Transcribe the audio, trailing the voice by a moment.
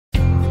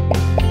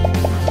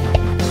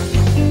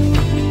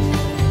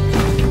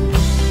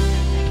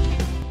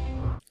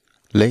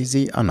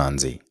Lazy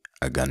Anansi,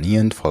 a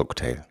Ghanaian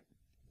folktale.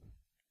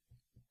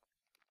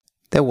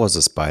 There was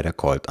a spider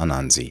called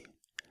Anansi.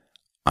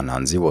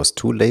 Anansi was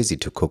too lazy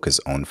to cook his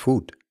own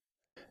food.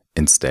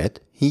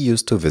 Instead, he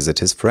used to visit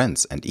his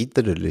friends and eat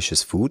the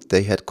delicious food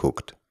they had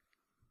cooked.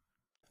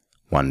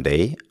 One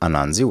day,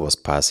 Anansi was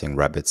passing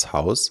Rabbit's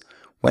house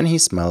when he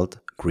smelled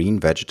green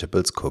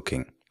vegetables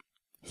cooking.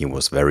 He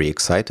was very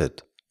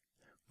excited.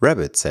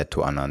 Rabbit said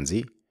to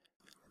Anansi,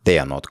 "They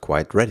are not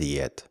quite ready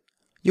yet.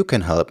 You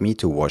can help me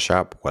to wash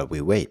up while we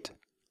wait."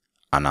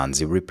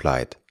 Anansi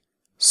replied,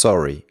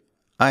 "Sorry,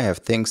 I have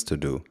things to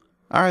do.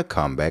 I'll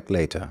come back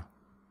later."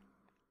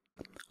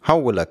 "How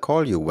will I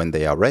call you when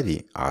they are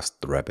ready?"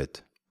 asked the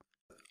rabbit.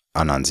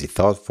 Anansi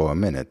thought for a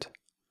minute.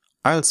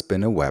 "I'll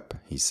spin a web,"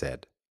 he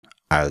said.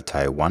 "I'll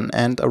tie one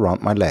end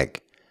around my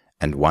leg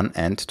and one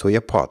end to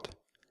your pot.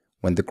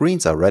 When the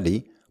greens are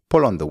ready,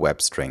 pull on the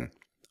web string.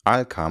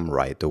 I'll come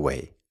right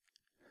away."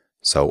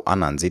 So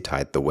Anansi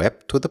tied the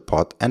web to the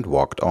pot and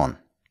walked on.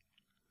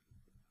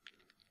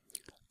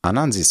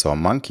 Anansi saw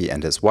Monkey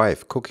and his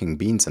wife cooking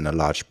beans in a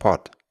large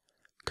pot.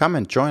 "Come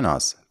and join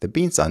us, the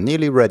beans are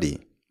nearly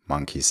ready,"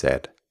 Monkey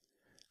said.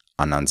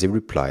 Anansi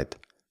replied,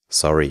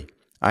 "Sorry,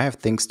 I have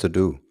things to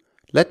do.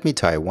 Let me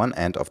tie one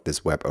end of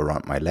this web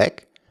around my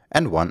leg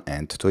and one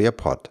end to your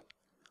pot.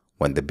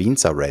 When the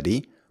beans are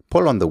ready,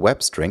 pull on the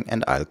web string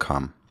and I'll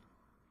come."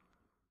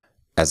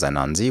 As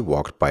Anansi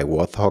walked by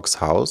Warthog's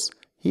house,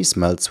 he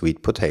smelled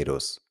sweet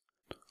potatoes.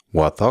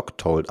 Warthog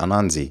told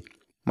Anansi,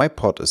 "My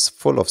pot is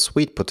full of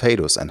sweet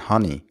potatoes and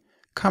honey.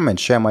 Come and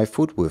share my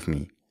food with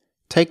me.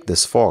 Take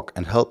this fork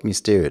and help me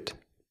stir it."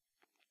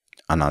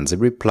 Anansi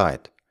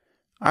replied,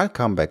 "I'll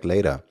come back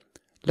later.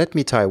 Let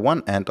me tie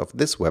one end of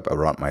this web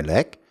around my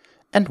leg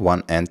and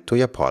one end to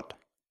your pot.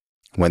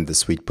 When the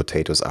sweet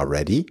potatoes are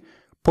ready,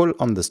 pull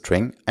on the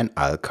string and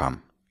I'll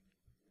come."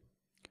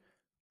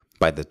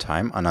 By the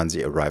time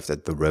Anansi arrived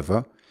at the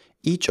river,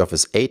 each of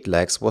his 8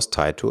 legs was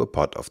tied to a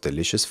pot of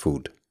delicious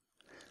food.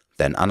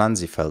 Then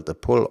Anansi felt a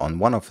pull on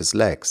one of his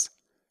legs.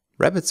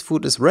 "Rabbit's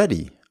food is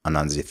ready,"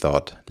 Anansi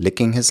thought,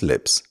 licking his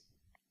lips.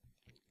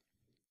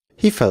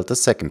 He felt a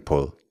second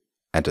pull,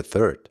 and a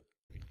third,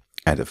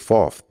 and a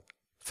fourth,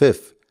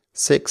 fifth,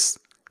 sixth,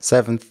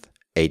 seventh,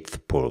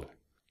 eighth pull.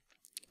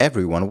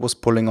 Everyone was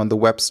pulling on the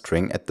web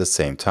string at the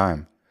same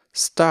time.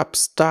 "Stop,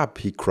 stop,"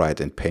 he cried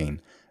in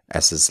pain,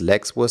 as his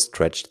legs were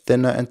stretched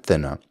thinner and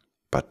thinner,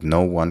 but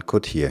no one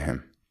could hear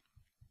him.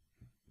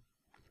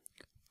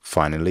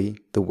 Finally,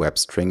 the web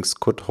strings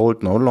could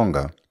hold no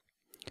longer.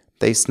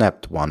 They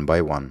snapped one by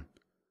one.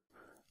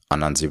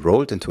 Anansi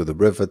rolled into the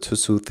river to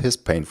soothe his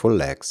painful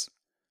legs.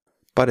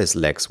 But his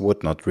legs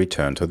would not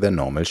return to their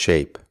normal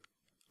shape.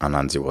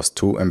 Anansi was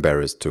too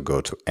embarrassed to go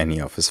to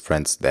any of his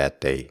friends that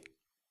day.